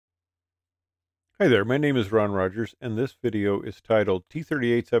Hi there, my name is Ron Rogers, and this video is titled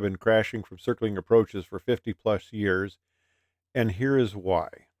T-38s have been crashing from circling approaches for 50 plus years, and here is why.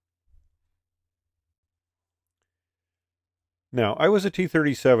 Now, I was a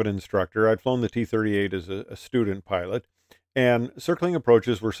T-37 instructor. I'd flown the T-38 as a student pilot, and circling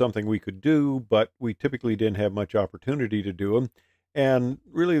approaches were something we could do, but we typically didn't have much opportunity to do them, and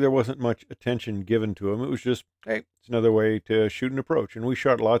really there wasn't much attention given to them. It was just, hey, it's another way to shoot an approach, and we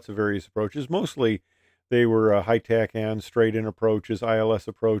shot lots of various approaches. Mostly they were high-tack and straight-in approaches, ILS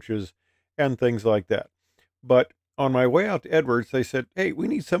approaches, and things like that. But on my way out to Edwards, they said, hey, we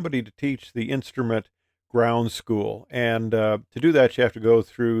need somebody to teach the instrument ground school. And to do that, you have to go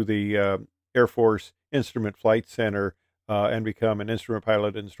through the Air Force Instrument Flight Center and become an instrument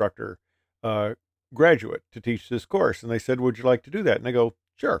pilot instructor graduate to teach this course. And they said, would you like to do that? And I go,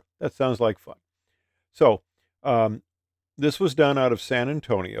 sure, that sounds like fun. So this was done out of San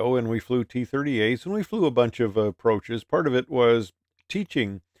Antonio, and we flew T-38s, and we flew a bunch of approaches. Part of it was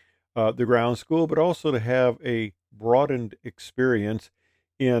teaching the ground school, but also to have a broadened experience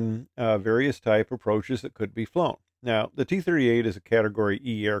in various type approaches that could be flown. Now, the T-38 is a Category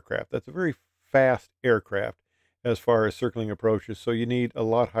E aircraft. That's a very fast aircraft as far as circling approaches, so you need a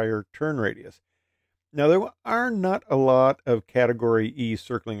lot higher turn radius. Now, there are not a lot of Category E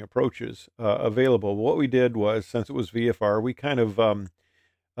circling approaches available. What we did was, since it was VFR, we kind of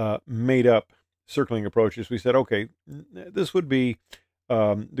made up circling approaches. We said, okay, this would be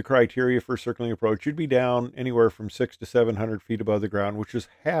the criteria for circling approach. You'd be down anywhere from 600 to 700 feet above the ground, which is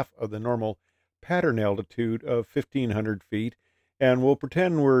half of the normal pattern altitude of 1,500 feet. And we'll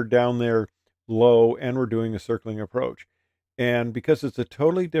pretend we're down there low and we're doing a circling approach. And because it's a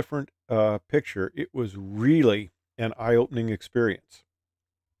totally different picture, it was really an eye-opening experience.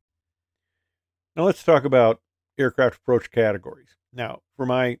 Now let's talk about aircraft approach categories. Now, for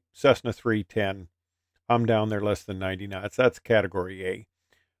my Cessna 310, I'm down there less than 90 knots. That's Category A.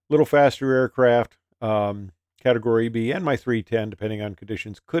 Little faster aircraft, Category B, and my 310, depending on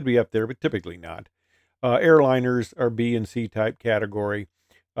conditions, could be up there, but typically not. Airliners are B and C type category.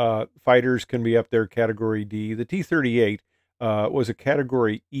 Fighters can be up there, Category D. The T-38 was a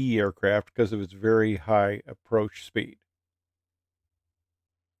Category E aircraft because of its very high approach speed.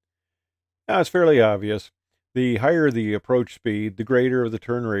 Now, it's fairly obvious. The higher the approach speed, the greater of the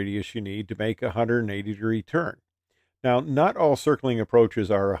turn radius you need to make a 180-degree turn. Now, not all circling approaches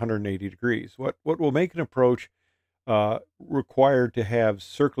are 180 degrees. What will make an approach required to have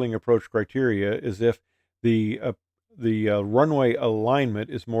circling approach criteria is if the runway alignment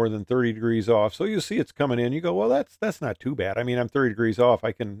is more than 30 degrees off. So you see it's coming in, you go, well, that's not too bad. I mean, I'm 30 degrees off.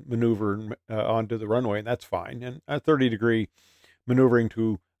 I can maneuver onto the runway, and that's fine. And a 30-degree maneuvering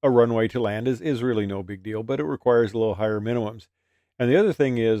to a runway to land is really no big deal, but it requires a little higher minimums. And the other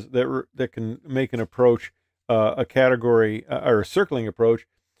thing is that can make an approach a category or a circling approach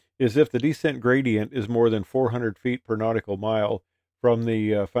is if the descent gradient is more than 400 feet per nautical mile from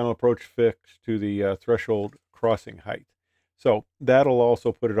the final approach fix to the threshold crossing height. So that'll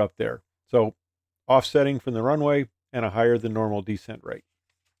also put it up there. So offsetting from the runway and a higher than normal descent rate.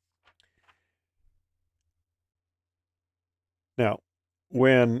 Now,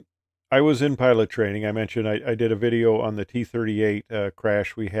 when I was in pilot training, I mentioned I did a video on the T-38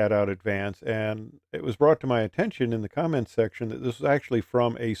 crash we had out at Vance, and it was brought to my attention in the comments section that this was actually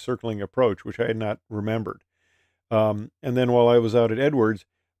from a circling approach, which I had not remembered. And then while I was out at Edwards,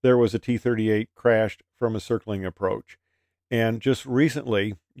 there was a T-38 crashed from a circling approach. And just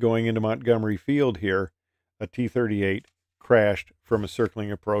recently, going into Montgomery Field here, a T-38 crashed from a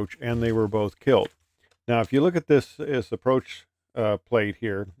circling approach, and they were both killed. Now, if you look at this approach plate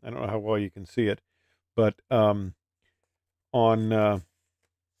here, I don't know how well you can see it, but on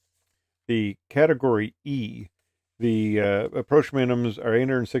the Category E, the approach minimums are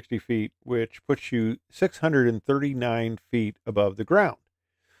 860 feet, which puts you 639 feet above the ground.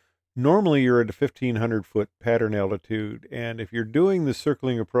 Normally, you're at a 1,500 foot pattern altitude, and if you're doing the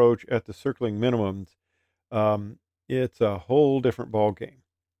circling approach at the circling minimums, it's a whole different ball game.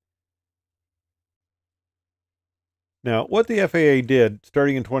 Now, what the FAA did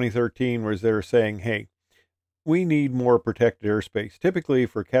starting in 2013 was they were saying, hey, we need more protected airspace. Typically,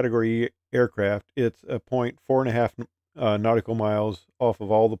 for Category E aircraft, it's a point 4.5 nautical miles off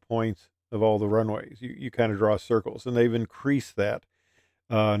of all the points of all the runways. You kind of draw circles, and they've increased that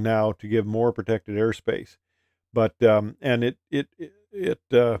now to give more protected airspace. But and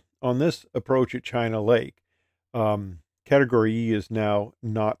on this approach at China Lake, Category E is now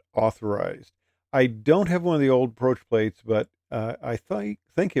not authorized. I don't have one of the old approach plates, but I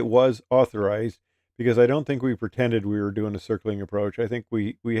think it was authorized because I don't think we pretended we were doing a circling approach. I think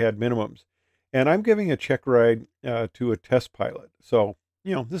we had minimums. and I'm giving a check ride to a test pilot. So,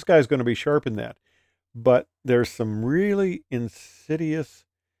 this guy's going to be sharp in that. But there's some really insidious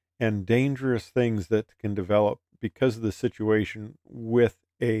and dangerous things that can develop because of the situation with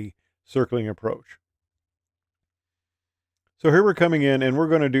a circling approach. So here we're coming in, and we're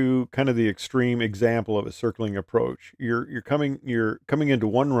going to do kind of the extreme example of a circling approach. You're coming into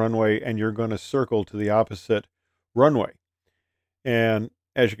one runway, and you're going to circle to the opposite runway. And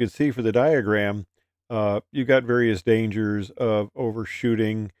as you can see for the diagram, you've got various dangers of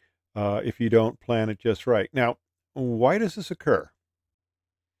overshooting if you don't plan it just right. Now, why does this occur?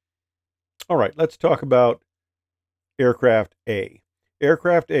 All right, let's talk about aircraft A.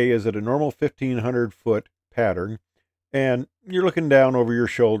 Aircraft A is at a normal 1,500-foot pattern, and you're looking down over your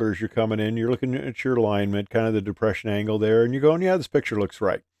shoulders. You're coming in, you're looking at your alignment, kind of the depression angle there, and you're going, yeah, this picture looks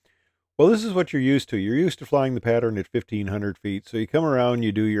right. Well, this is what you're used to. You're used to flying the pattern at 1,500 feet. So you come around,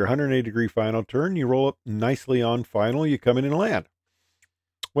 you do your 180-degree final turn, you roll up nicely on final, you come in and land.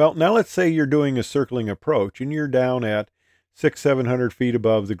 Well, now let's say you're doing a circling approach, and you're down at 700 feet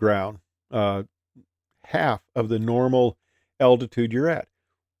above the ground, half of the normal altitude you're at.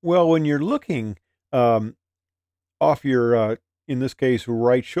 Well, when you're looking off your, in this case,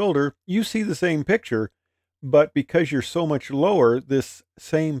 right shoulder, you see the same picture, but because you're so much lower, this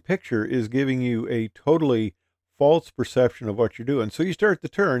same picture is giving you a totally false perception of what you're doing. So you start the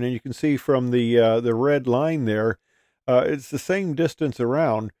turn, and you can see from the red line there, it's the same distance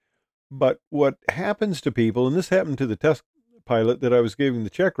around. But what happens to people, and this happened to the test pilot that I was giving the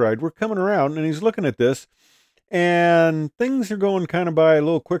check ride, we're coming around, and he's looking at this, and things are going kind of by a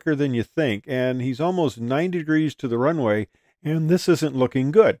little quicker than you think, and he's almost 90 degrees to the runway, and this isn't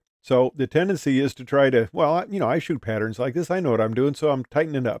looking good. So the tendency is to try to, well, I shoot patterns like this. I know what I'm doing, so I'm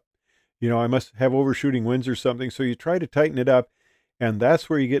tightening it up. I must have overshooting winds or something. So you try to tighten it up, and that's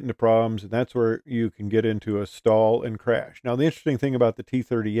where you get into problems, and that's where you can get into a stall and crash. Now, the interesting thing about the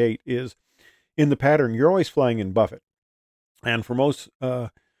T-38 is in the pattern, you're always flying in buffet. And for most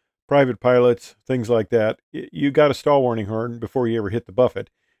private pilots, things like that, you got a stall warning horn before you ever hit the buffet.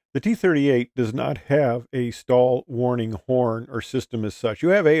 The T-38 does not have a stall warning horn or system as such. You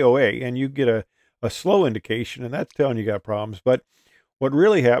have AOA, and you get a slow indication, and that's telling you got problems. But what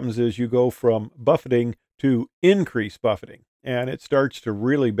really happens is you go from buffeting to increased buffeting, and it starts to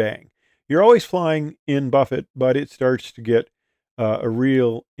really bang. You're always flying in buffet, but it starts to get a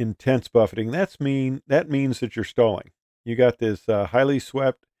real intense buffeting. That means that you're stalling. You got this highly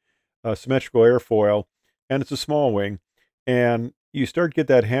swept symmetrical airfoil, and it's a small wing, and you start to get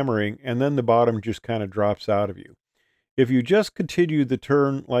that hammering, and then the bottom just kind of drops out of you. If you just continue the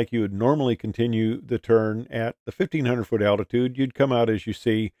turn like you would normally continue the turn at the 1,500-foot altitude, you'd come out, as you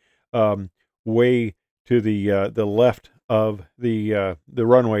see, way to the left of the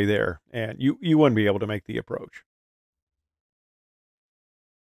runway there, and you wouldn't be able to make the approach.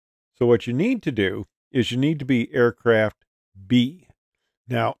 So what you need to do is you need to be aircraft B.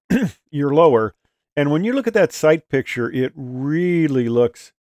 Now, you're lower, and when you look at that sight picture, it really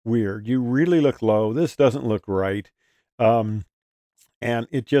looks weird. You really look low. This doesn't look right. And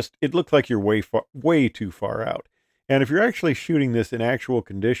it looks like you're way too far out. And if you're actually shooting this in actual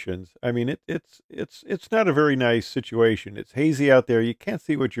conditions, I mean, it's not a very nice situation. It's hazy out there. You can't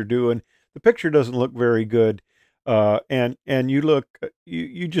see what you're doing. The picture doesn't look very good. And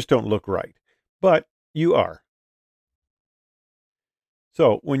you just don't look right, but you are.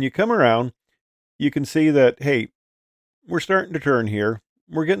 So when you come around, you can see that, hey, we're starting to turn here.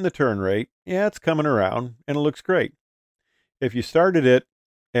 We're getting the turn rate. Yeah, it's coming around, and it looks great. If you started it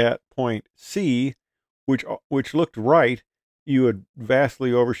at point C, which looked right, you would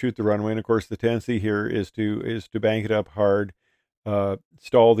vastly overshoot the runway. And of course, the tendency here is to bank it up hard,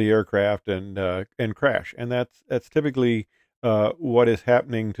 stall the aircraft, and crash. And that's typically what is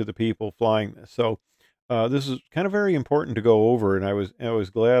happening to the people flying this. So this is kind of very important to go over, and I was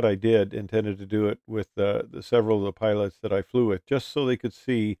glad I intended to do it with the several of the pilots that I flew with, just so they could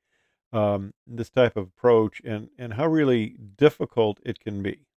see this type of approach and how really difficult it can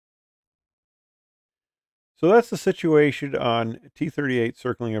be. So that's the situation on T-38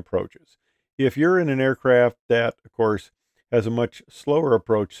 circling approaches. If you're in an aircraft that, of course, has a much slower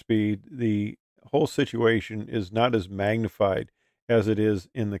approach speed, the whole situation is not as magnified as it is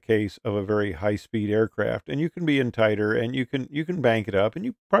in the case of a very high-speed aircraft. And you can be in tighter, and you can bank it up, and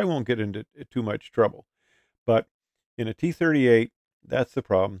you probably won't get into too much trouble. But in a T-38, that's the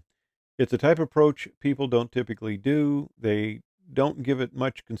problem. It's a type of approach people don't typically do. They don't give it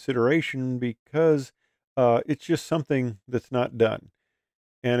much consideration because it's just something that's not done.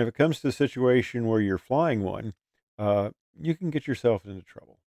 And if it comes to a situation where you're flying one, you can get yourself into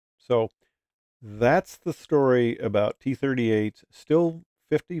trouble. So That's the story about T-38s, still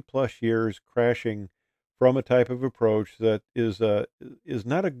 50 plus years crashing from a type of approach that is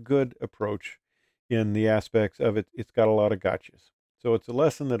not a good approach in the aspects of it. It's got a lot of gotchas. So it's a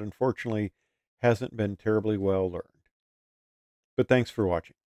lesson that unfortunately hasn't been terribly well learned. But thanks for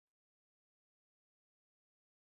watching.